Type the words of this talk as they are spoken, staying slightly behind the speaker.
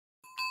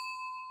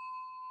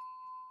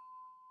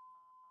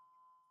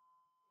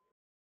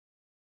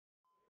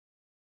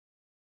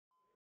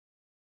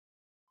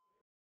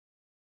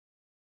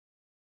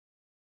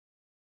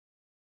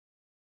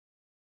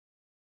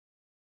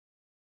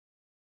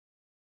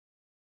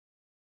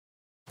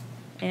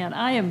and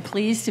I am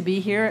pleased to be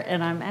here,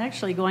 and I'm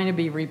actually going to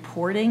be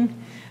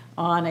reporting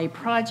on a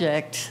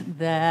project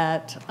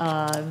that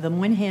the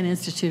Moynihan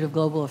Institute of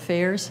Global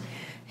Affairs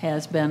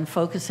has been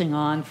focusing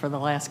on for the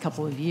last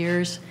couple of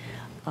years.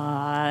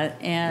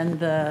 And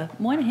the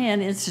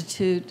Moynihan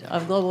Institute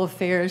of Global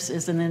Affairs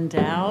is an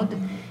endowed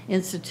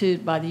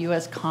institute by the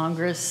U.S.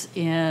 Congress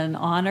in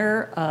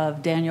honor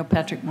of Daniel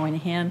Patrick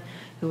Moynihan,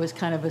 who was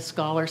kind of a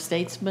scholar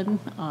statesman,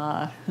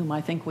 whom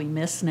I think we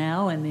miss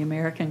now in the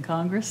American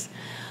Congress.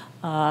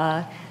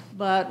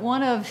 But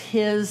one of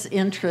his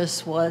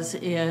interests was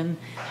in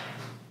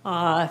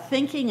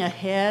thinking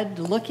ahead,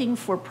 looking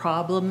for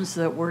problems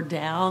that were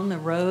down the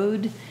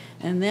road,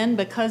 and then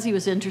because he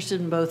was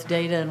interested in both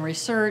data and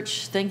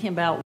research, thinking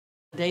about what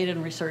the data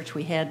and research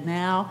we had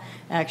now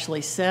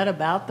actually said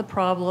about the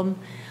problem,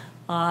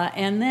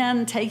 and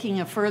then taking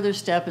a further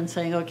step and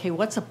saying, okay,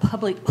 what's a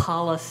public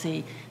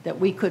policy that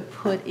we could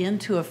put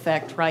into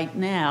effect right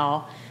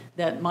now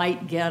that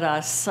might get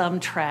us some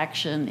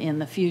traction in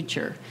the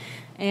future?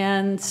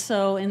 And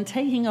so in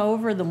taking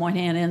over the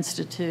Moynihan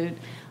Institute,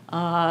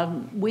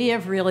 we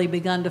have really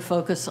begun to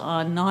focus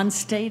on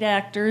non-state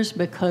actors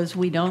because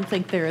we don't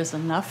think there is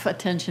enough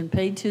attention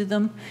paid to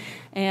them,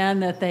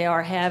 and that they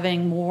are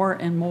having more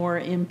and more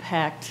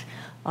impact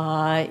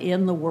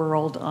in the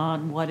world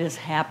on what is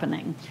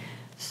happening.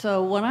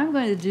 So what I'm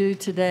going to do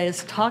today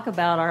is talk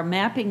about our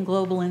Mapping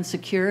Global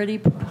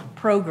Insecurity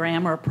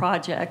program or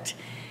project,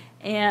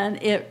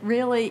 and it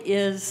really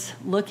is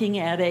looking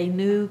at a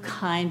new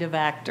kind of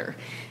actor.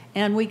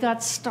 And we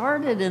got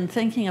started in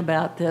thinking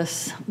about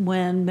this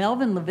when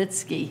Melvin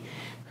Levitsky,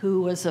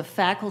 who was a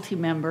faculty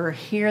member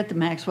here at the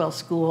Maxwell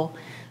School,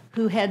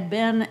 who had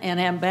been an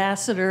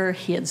ambassador,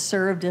 he had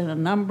served in a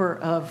number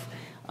of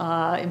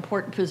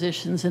important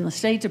positions in the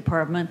State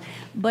Department,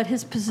 but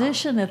his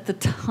position at the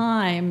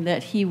time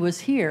that he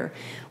was here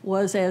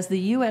was as the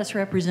U.S.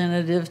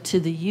 representative to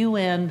the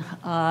UN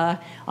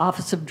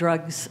Office of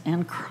Drugs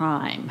and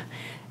Crime.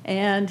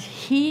 And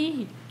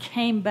he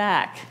came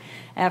back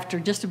after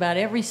just about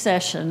every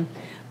session,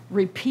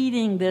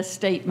 repeating this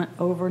statement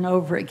over and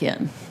over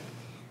again.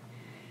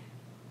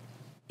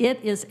 It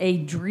is a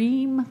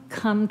dream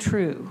come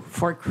true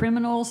for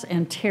criminals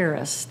and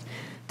terrorists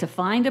to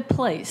find a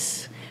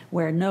place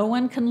where no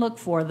one can look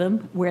for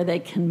them, where they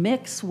can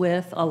mix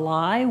with,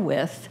 ally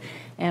with,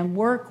 and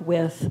work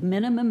with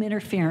minimum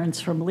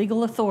interference from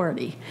legal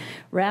authority,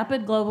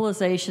 rapid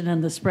globalization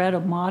and the spread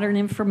of modern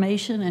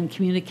information and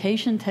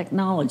communication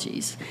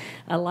technologies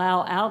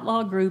allow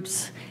outlaw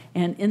groups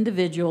and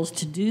individuals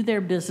to do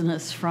their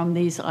business from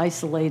these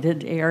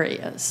isolated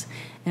areas.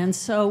 And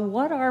so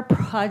what our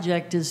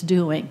project is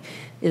doing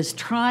is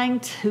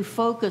trying to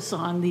focus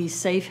on these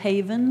safe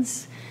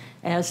havens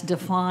as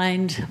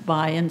defined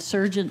by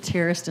insurgent,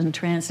 terrorist, and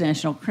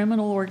transnational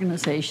criminal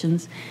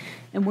organizations.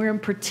 And we're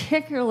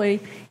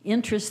particularly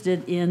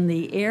interested in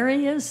the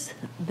areas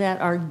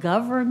that are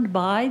governed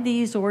by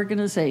these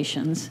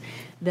organizations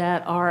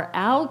that are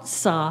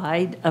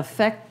outside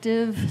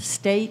effective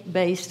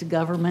state-based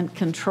government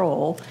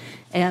control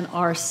and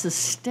are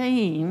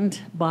sustained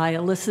by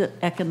illicit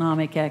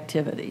economic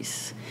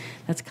activities.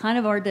 That's kind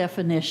of our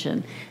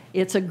definition.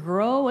 It's a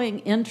growing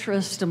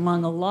interest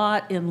among a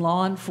lot in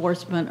law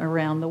enforcement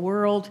around the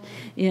world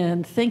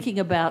in thinking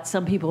about,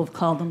 some people have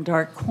called them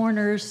dark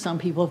corners, some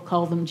people have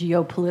called them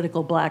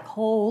geopolitical black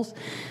holes.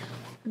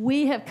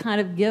 We have kind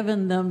of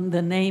given them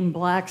the name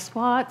black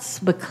spots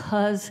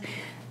because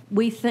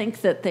we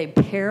think that they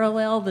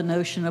parallel the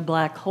notion of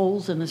black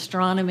holes in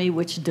astronomy,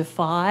 which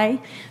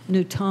defy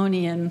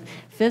Newtonian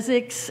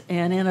physics,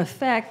 and in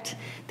effect,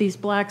 these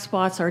black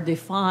spots are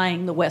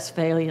defying the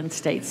Westphalian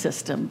state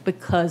system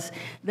because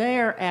they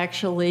are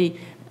actually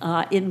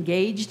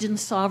engaged in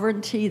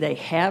sovereignty. They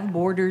have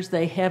borders.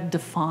 They have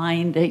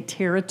defined a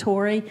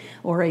territory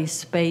or a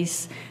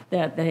space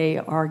that they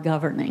are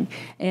governing.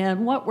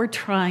 And what we're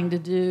trying to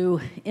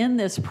do in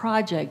this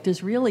project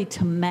is really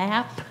to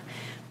map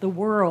the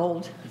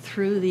world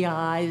through the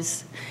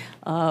eyes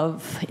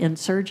of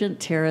insurgent,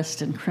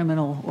 terrorist, and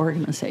criminal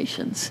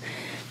organizations,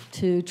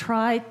 to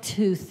try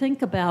to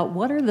think about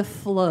what are the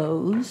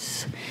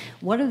flows,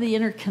 what are the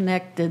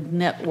interconnected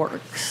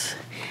networks,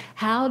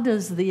 how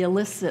does the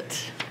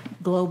illicit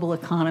global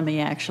economy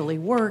actually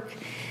work,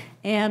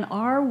 and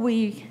are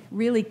we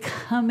really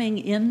coming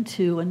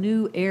into a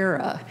new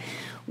era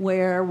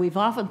where we've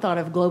often thought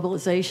of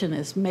globalization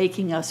as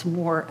making us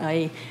more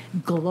a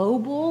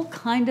global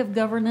kind of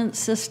governance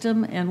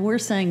system, and we're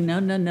saying no,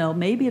 no, no.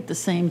 Maybe at the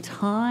same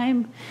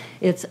time,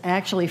 it's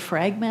actually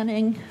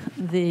fragmenting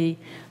the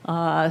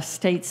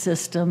state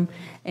system,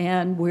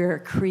 and we're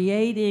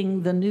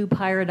creating the new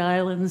pirate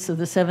islands of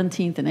the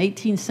 17th and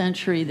 18th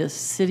century, the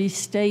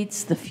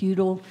city-states, the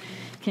feudal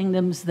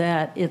kingdoms,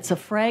 that it's a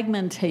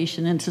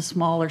fragmentation into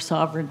smaller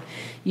sovereign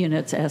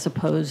units as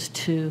opposed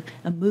to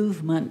a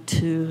movement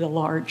to the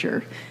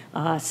larger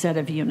set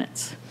of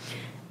units.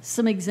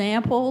 Some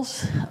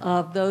examples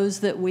of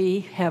those that we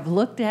have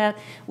looked at,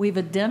 we've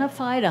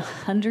identified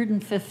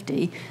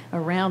 150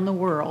 around the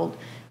world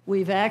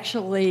we've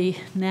actually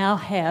now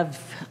have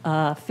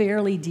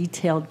fairly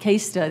detailed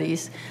case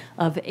studies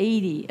of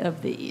 80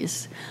 of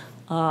these.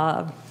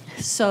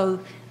 So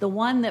the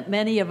one that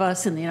many of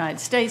us in the United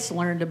States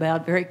learned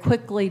about very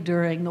quickly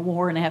during the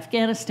war in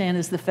Afghanistan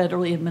is the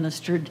federally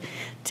administered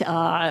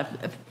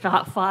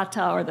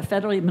FATA, or the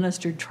federally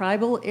administered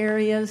tribal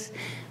areas,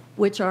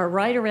 which are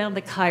right around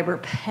the Khyber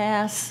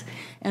Pass,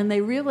 and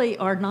they really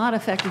are not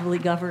effectively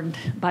governed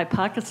by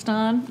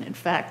Pakistan. In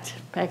fact,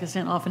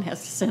 Pakistan often has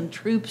to send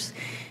troops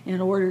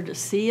in order to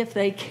see if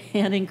they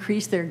can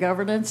increase their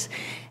governance,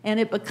 and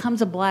it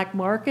becomes a black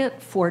market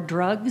for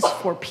drugs,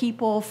 for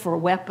people, for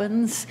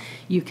weapons.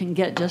 You can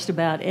get just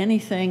about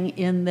anything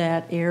in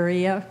that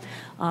area.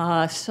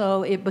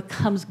 So it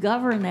becomes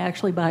governed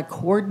actually by a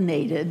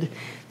coordinated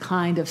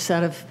kind of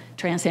set of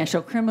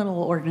transnational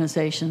criminal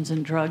organizations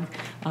and drug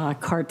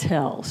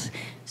cartels.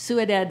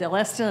 Ciudad del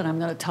Este, and I'm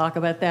going to talk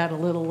about that a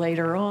little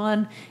later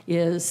on,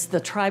 is the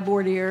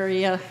tri-board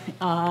area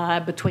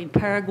between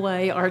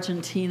Paraguay,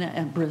 Argentina,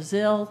 and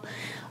Brazil.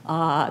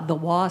 The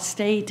Wa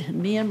State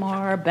in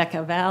Myanmar,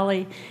 Bekaa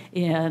Valley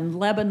in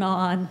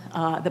Lebanon,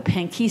 the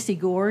Pankisi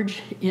Gorge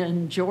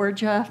in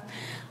Georgia.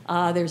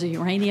 There's a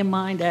uranium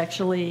mine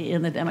actually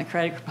in the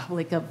Democratic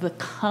Republic of the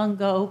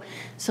Congo.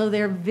 So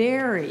they're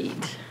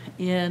varied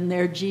in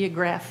their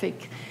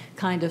geographic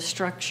kind of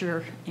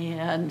structure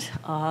and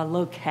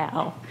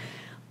locale.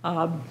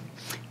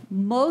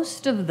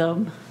 Most of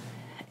them,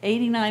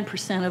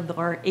 89% of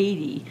our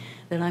 80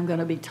 that I'm going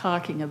to be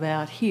talking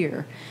about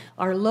here,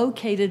 are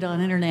located on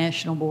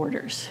international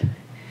borders.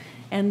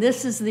 And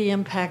this is the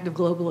impact of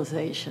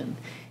globalization.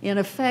 In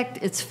effect,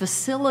 it's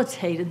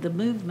facilitated the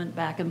movement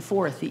back and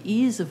forth, the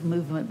ease of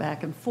movement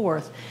back and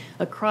forth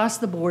across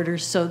the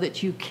borders so that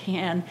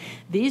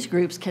these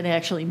groups can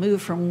actually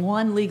move from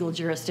one legal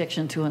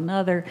jurisdiction to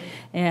another,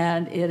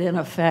 and it in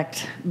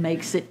effect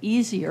makes it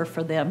easier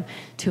for them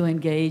to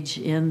engage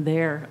in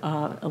their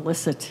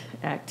illicit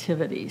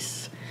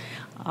activities.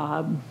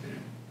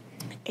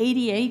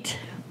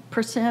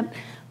 88%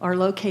 are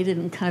located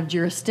in kind of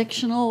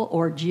jurisdictional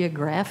or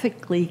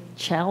geographically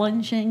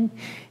challenging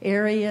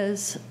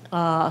areas,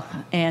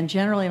 and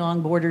generally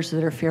along borders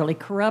that are fairly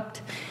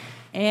corrupt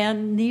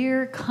and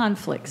near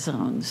conflict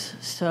zones,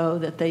 so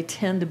that they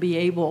tend to be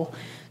able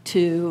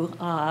to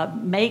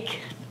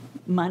make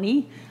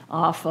money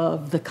off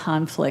of the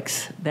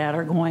conflicts that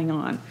are going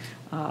on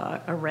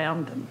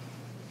around them.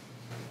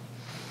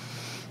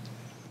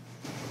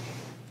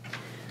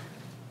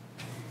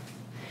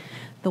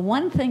 The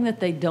one thing that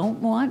they don't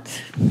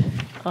want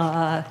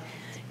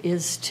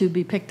is to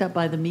be picked up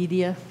by the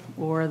media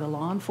or the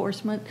law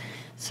enforcement.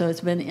 So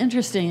it's been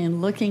interesting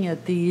in looking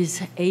at these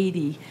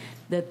 80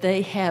 that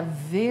they have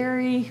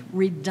very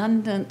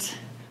redundant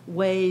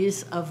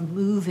ways of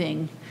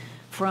moving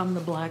from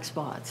the black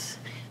spots.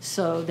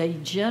 So they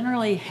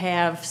generally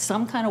have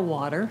some kind of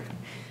water,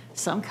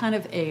 some kind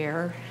of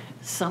air,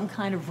 some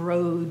kind of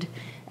road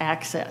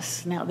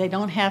access. Now, they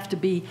don't have to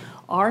be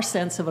our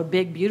sense of a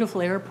big,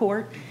 beautiful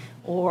airport,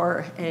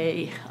 or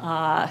a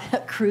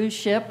cruise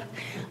ship,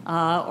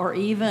 or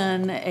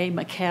even a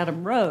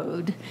macadam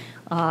road.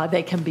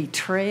 They can be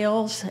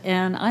trails.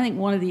 And I think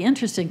one of the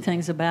interesting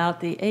things about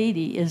the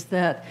 80 is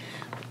that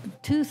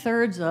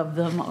 2/3 of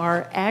them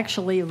are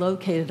actually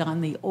located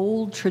on the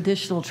old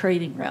traditional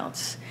trading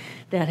routes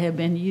that have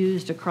been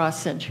used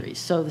across centuries.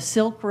 So the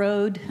Silk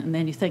Road, and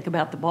then you think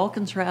about the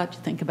Balkans route,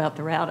 you think about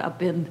the route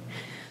up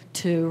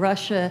into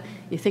Russia,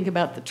 you think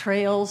about the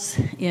trails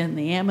in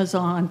the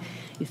Amazon,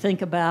 you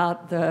think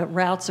about the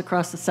routes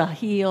across the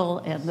Sahel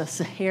and the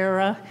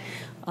Sahara,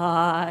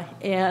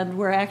 and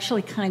we're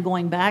actually kind of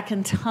going back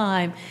in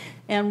time.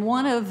 And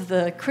one of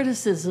the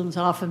criticisms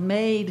often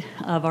made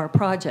of our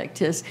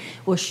project is,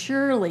 well,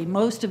 surely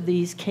most of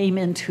these came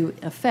into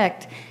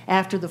effect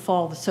after the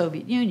fall of the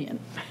Soviet Union,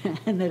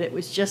 and that it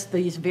was just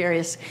these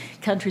various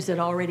countries that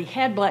already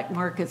had black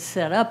markets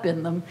set up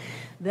in them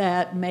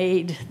that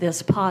made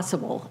this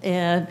possible.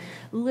 And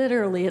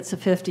literally it's a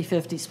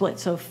 50-50 split.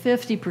 So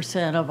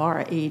 50% of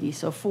our 80,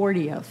 so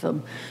 40 of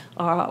them,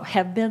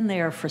 have been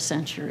there for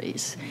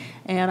centuries.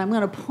 And I'm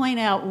going to point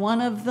out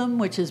one of them,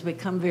 which has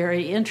become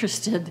very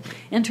interesting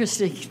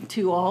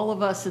to all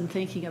of us in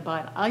thinking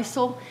about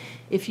ISIL.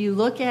 If you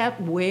look at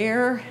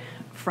where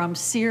from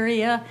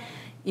Syria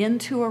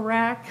into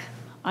Iraq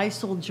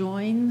ISIL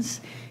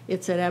joins,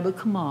 it's at Abu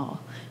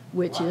Kamal,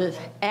 which is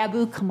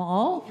Abu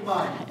Kamal,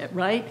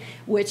 right?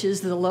 Which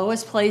is the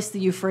lowest place, the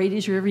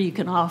Euphrates River. You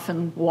can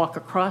often walk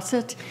across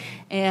it.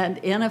 And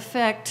in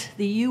effect,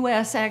 the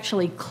U.S.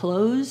 actually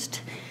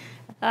closed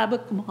Abu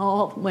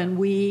Kamal when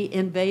we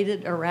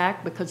invaded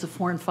Iraq because the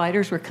foreign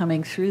fighters were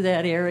coming through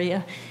that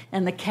area.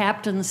 And the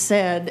captain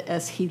said,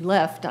 as he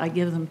left, I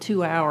give them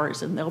 2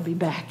 hours and they'll be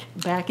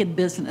back in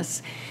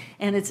business.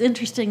 And it's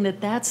interesting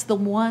that that's the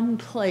one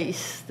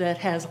place that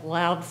has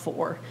allowed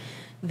for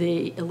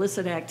the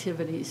illicit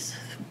activities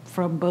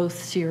from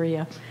both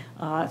Syria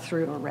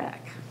through Iraq.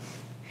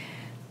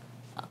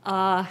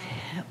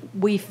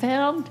 We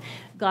found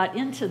got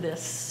into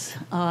this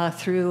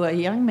through a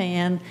young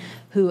man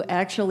who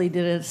actually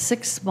did a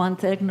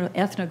 6-month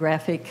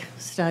ethnographic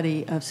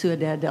study of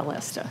Ciudad del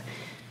Este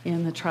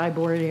in the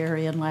tri-board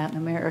area in Latin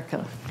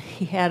America.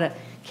 He had a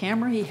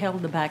camera he held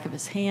in the back of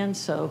his hand,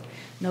 so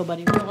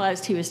nobody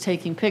realized he was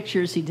taking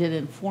pictures. He did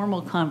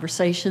informal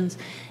conversations,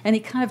 and he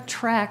kind of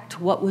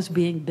tracked what was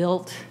being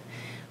built,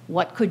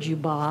 what could you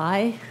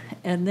buy,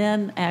 and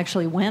then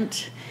actually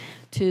went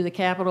to the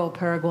capital of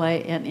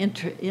Paraguay and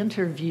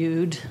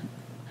interviewed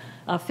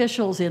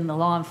officials in the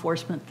law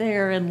enforcement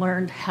there and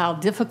learned how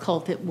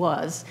difficult it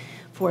was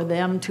for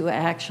them to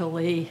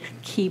actually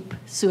keep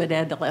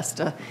Ciudad del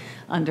Este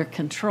under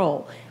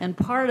control. And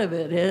part of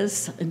it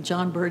is, and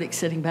John Burdick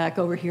sitting back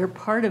over here,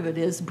 part of it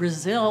is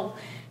Brazil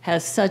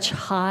has such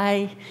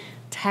high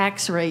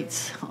tax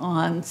rates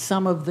on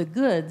some of the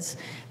goods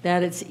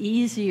that it's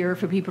easier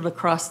for people to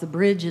cross the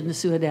bridge into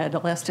Ciudad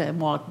del Este and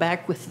walk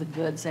back with the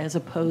goods as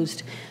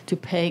opposed to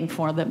paying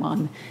for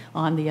them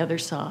on the other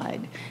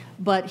side.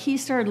 But he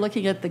started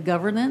looking at the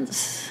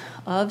governance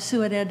of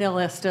Ciudad del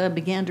Este and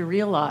began to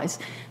realize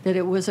that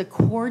it was a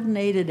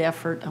coordinated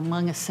effort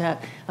among a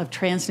set of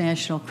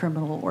transnational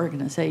criminal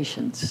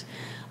organizations.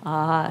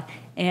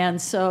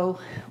 And so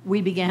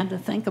we began to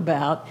think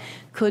about,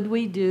 could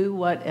we do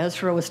what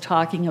Ezra was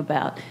talking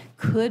about?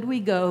 Could we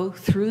go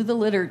through the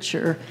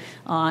literature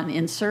on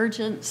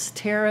insurgents,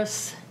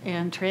 terrorists,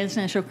 and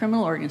transnational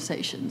criminal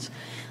organizations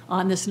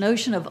on this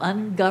notion of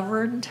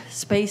ungoverned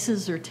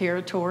spaces or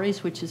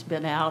territories, which has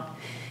been out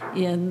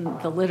in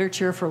the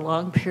literature for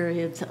long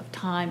periods of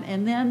time,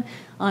 and then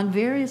on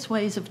various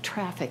ways of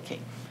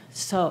trafficking.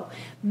 So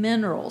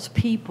minerals,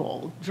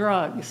 people,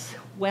 drugs,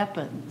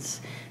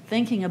 weapons,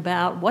 thinking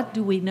about what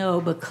do we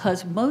know,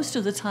 because most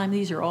of the time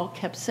these are all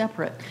kept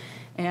separate.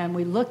 And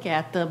we look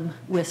at them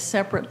with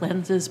separate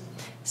lenses,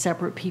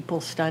 separate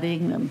people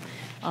studying them.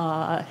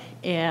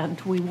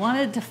 And we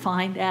wanted to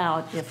find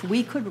out if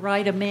we could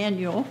write a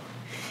manual,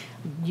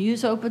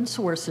 use open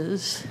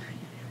sources,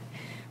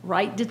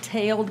 write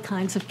detailed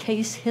kinds of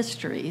case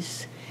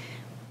histories.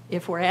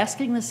 If we're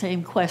asking the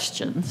same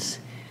questions,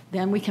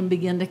 then we can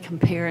begin to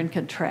compare and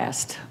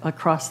contrast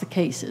across the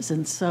cases.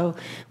 And so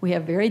we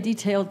have very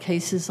detailed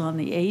cases on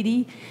the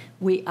 80.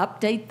 We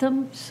update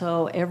them,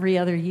 so every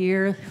other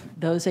year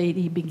those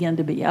 80 begin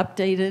to be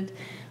updated,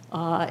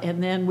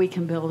 and then we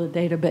can build a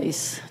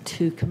database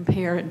to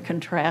compare and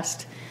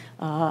contrast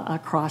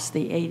across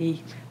the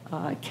 80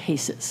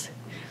 cases.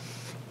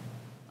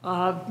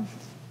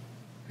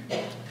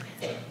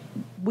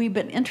 We've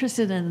been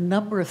interested in a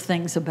number of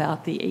things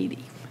about the 80.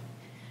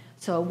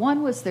 So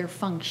one was their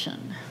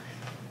function.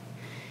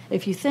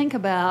 If you think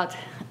about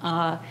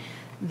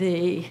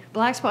the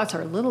black spots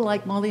are a little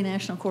like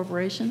multinational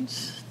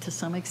corporations to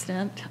some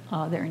extent.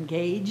 They're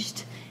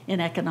engaged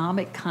in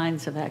economic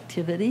kinds of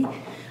activity.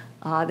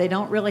 They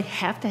don't really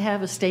have to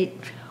have a state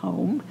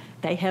home.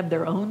 They have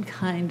their own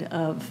kind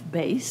of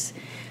base.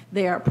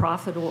 They are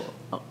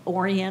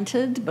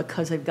profit-oriented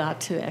because they've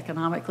got to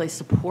economically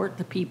support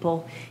the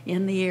people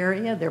in the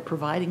area. They're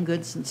providing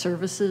goods and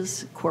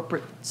services,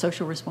 corporate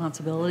social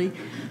responsibility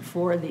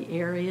for the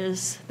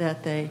areas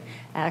that they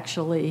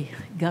actually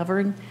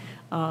govern.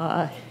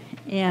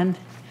 And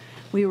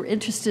we were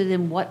interested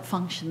in what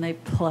function they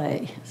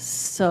play.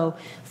 So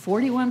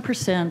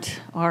 41%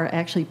 are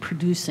actually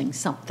producing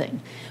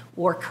something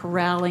or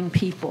corralling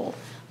people,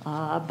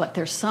 but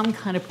there's some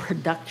kind of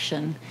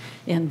production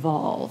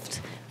involved.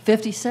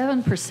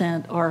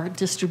 57% are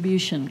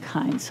distribution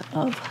kinds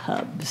of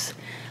hubs.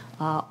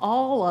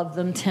 All of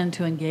them tend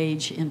to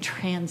engage in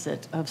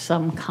transit of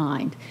some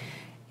kind.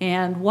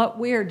 And what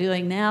we're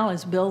doing now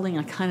is building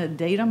a kind of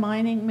data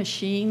mining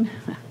machine,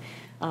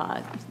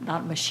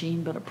 not a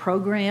machine, but a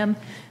program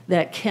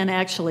that can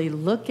actually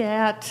look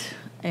at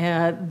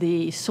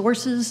the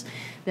sources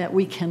that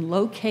we can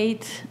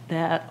locate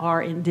that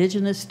are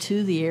indigenous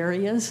to the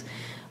areas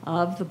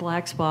of the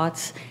black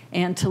spots,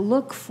 and to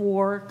look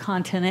for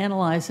content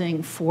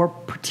analyzing for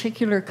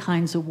particular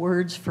kinds of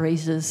words,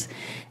 phrases,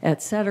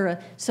 et cetera,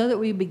 so that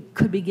we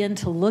could begin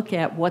to look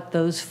at what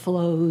those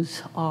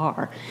flows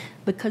are.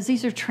 Because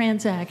these are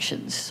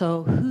transactions,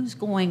 so who's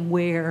going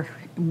where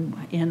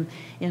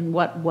in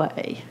what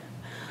way?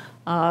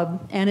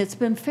 And it's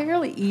been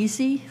fairly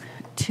easy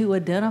to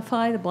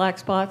identify the black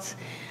spots.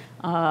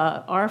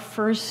 Our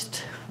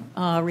first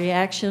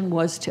reaction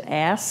was to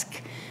ask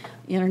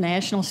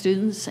international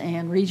students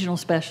and regional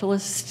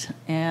specialists,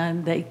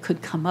 and they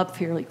could come up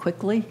fairly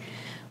quickly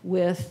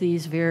with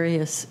these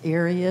various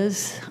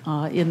areas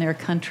in their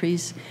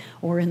countries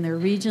or in their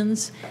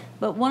regions.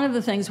 But one of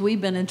the things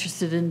we've been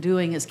interested in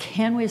doing is,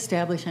 can we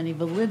establish any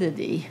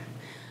validity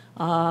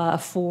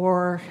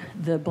for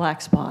the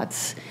black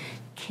spots?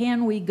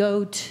 Can we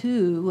go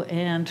to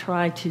and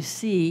try to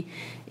see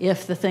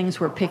if the things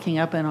we're picking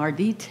up in our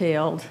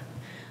detailed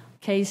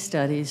case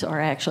studies are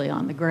actually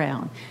on the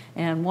ground?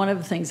 And one of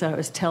the things I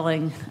was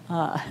telling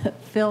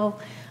Phil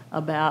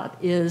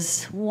about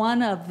is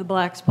one of the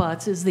black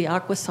spots is the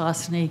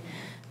Akwesasne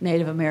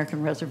Native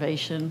American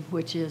Reservation,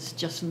 which is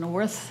just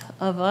north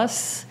of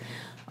us.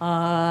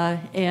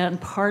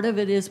 And part of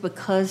it is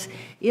because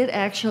it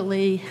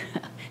actually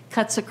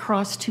cuts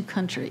across 2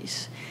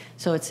 countries.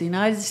 So it's the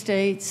United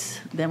States,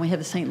 then we have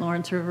the St.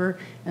 Lawrence River,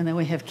 and then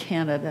we have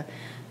Canada.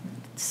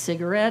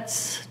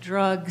 Cigarettes,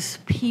 drugs,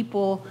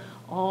 people,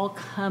 all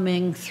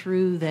coming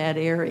through that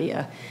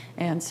area.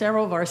 And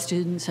several of our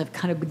students have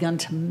kind of begun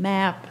to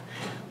map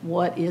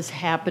what is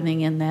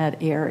happening in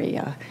that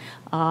area.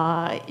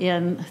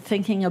 In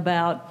thinking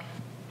about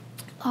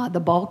the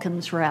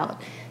Balkans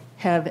route,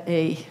 have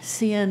a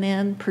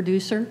CNN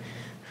producer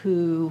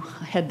who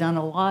had done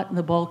a lot in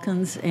the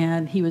Balkans,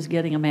 and he was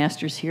getting a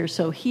master's here.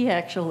 So he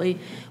actually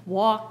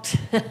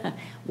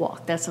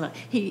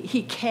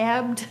he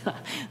cabbed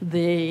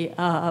the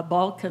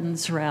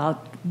Balkans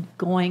route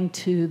going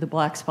to the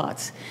black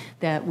spots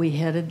that we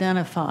had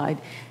identified,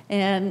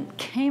 and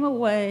came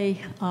away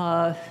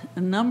a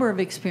number of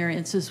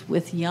experiences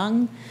with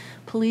young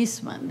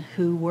policemen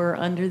who were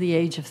under the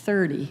age of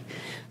 30,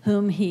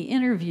 whom he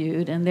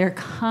interviewed, and their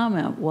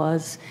comment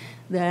was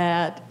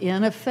that,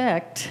 in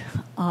effect,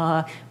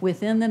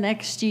 within the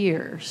next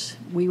years,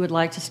 we would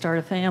like to start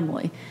a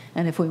family.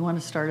 And if we want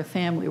to start a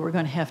family, we're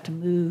going to have to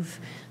move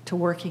to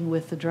working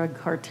with the drug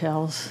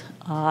cartels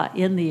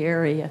in the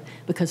area,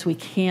 because we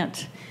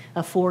can't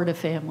afford a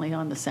family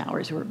on the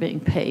salaries we're being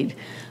paid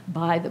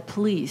by the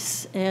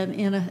police.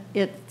 And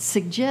it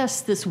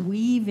suggests this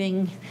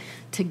weaving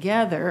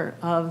together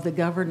of the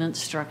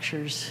governance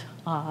structures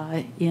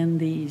in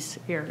these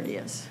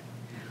areas.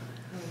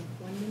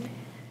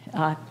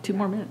 2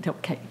 more minutes?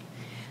 Okay.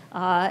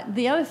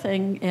 The other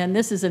thing, and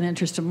this is an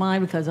interest of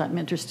mine because I'm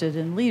interested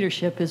in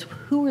leadership, is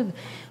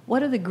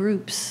what are the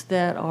groups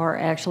that are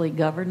actually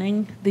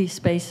governing these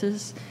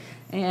spaces?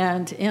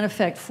 And in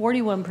effect,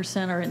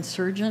 41% are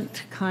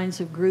insurgent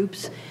kinds of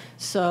groups.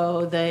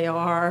 So they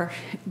are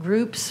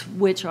groups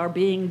which are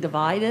being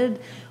divided,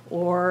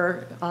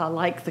 or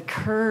like the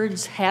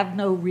Kurds have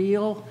no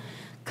real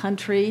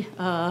country,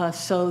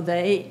 so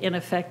they, in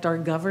effect, are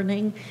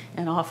governing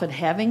and often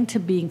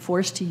being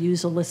forced to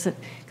use illicit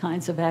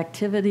kinds of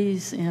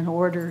activities in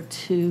order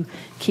to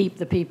keep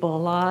the people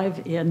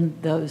alive in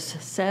those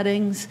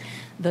settings.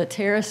 The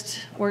terrorist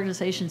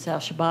organizations,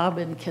 Al-Shabaab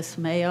and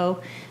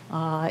Kismayo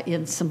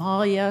in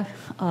Somalia,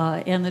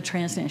 and the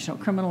transnational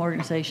criminal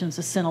organizations,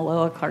 the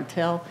Sinaloa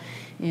cartel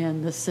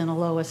in the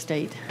Sinaloa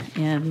state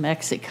in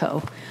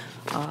Mexico.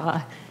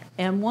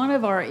 And one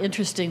of our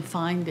interesting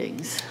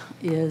findings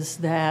is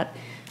that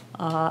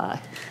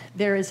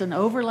there is an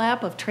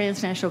overlap of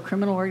transnational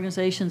criminal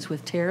organizations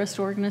with terrorist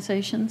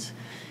organizations,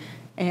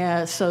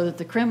 so that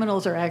the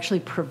criminals are actually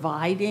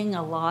providing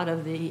a lot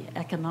of the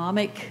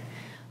economic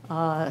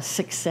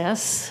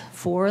success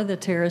for the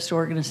terrorist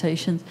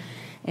organizations.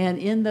 And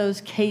in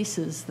those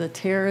cases, the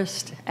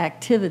terrorist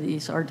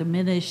activities are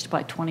diminished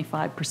by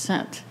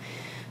 25%.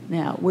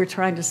 Now, we're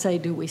trying to say,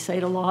 do we say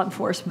to law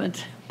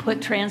enforcement,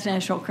 put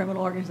transnational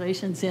criminal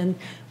organizations in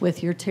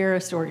with your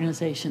terrorist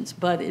organizations?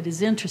 But it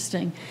is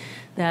interesting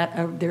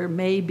that there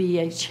may be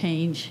a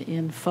change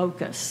in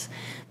focus.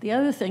 The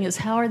other thing is,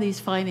 how are these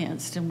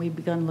financed? And we've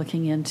begun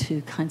looking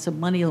into kinds of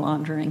money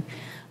laundering.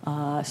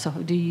 So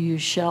do you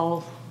use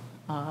shell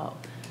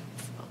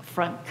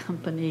front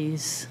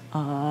companies?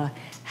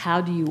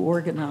 How do you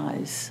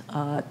organize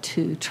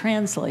to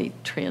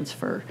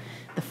transfer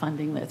the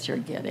funding that you're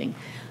getting?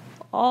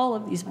 All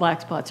of these black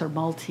spots are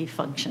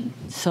multi-function.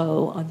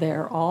 So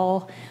they're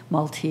all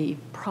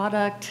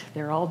multi-product.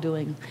 They're all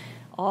doing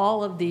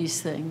all of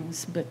these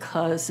things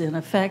because, in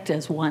effect,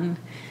 it's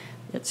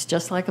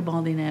just like a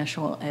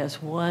multinational.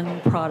 As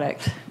one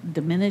product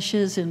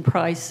diminishes in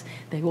price,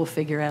 they will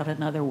figure out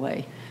another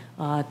way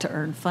to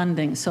earn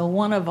funding. So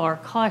one of our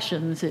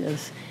cautions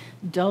is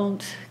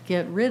don't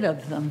get rid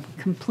of them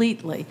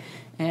completely.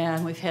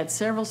 And we've had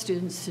several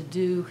students to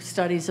do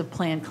studies of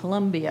Plan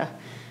Colombia,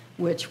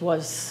 which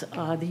was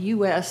the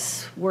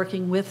U.S.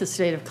 working with the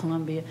state of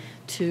Colombia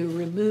to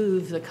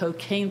remove the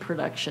cocaine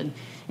production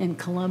in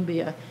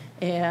Colombia.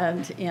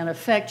 And in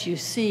effect, you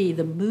see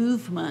the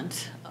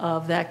movement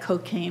of that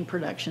cocaine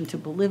production to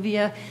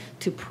Bolivia,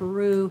 to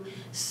Peru.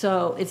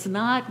 So it's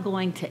not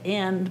going to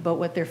end, but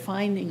what they're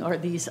finding are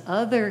these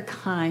other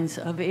kinds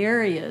of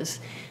areas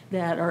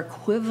that are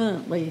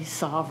equivalently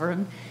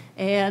sovereign,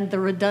 and the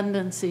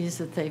redundancies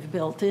that they've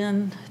built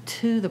in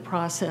to the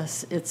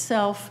process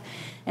itself.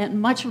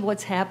 And much of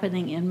what's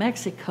happening in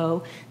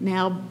Mexico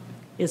now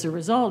is a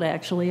result,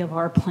 actually, of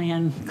our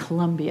Plan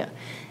Colombia.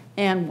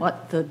 And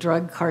what the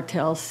drug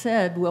cartel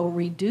said will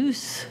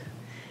reduce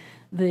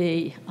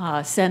the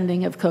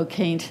sending of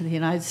cocaine to the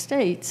United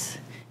States,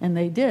 and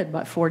they did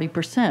by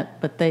 40%,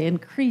 but they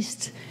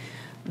increased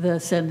the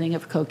sending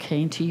of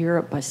cocaine to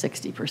Europe by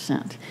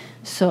 60%.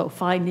 So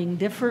finding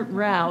different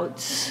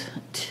routes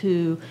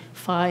to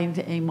find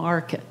a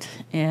market.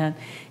 And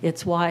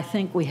it's why I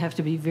think we have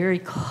to be very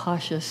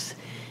cautious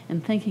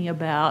in thinking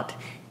about,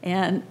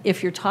 and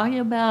if you're talking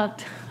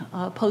about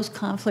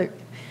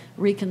post-conflict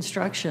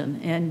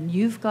reconstruction and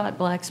you've got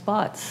black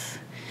spots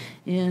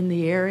in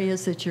the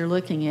areas that you're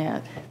looking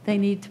at, they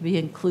need to be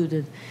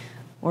included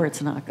or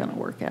it's not going to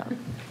work out.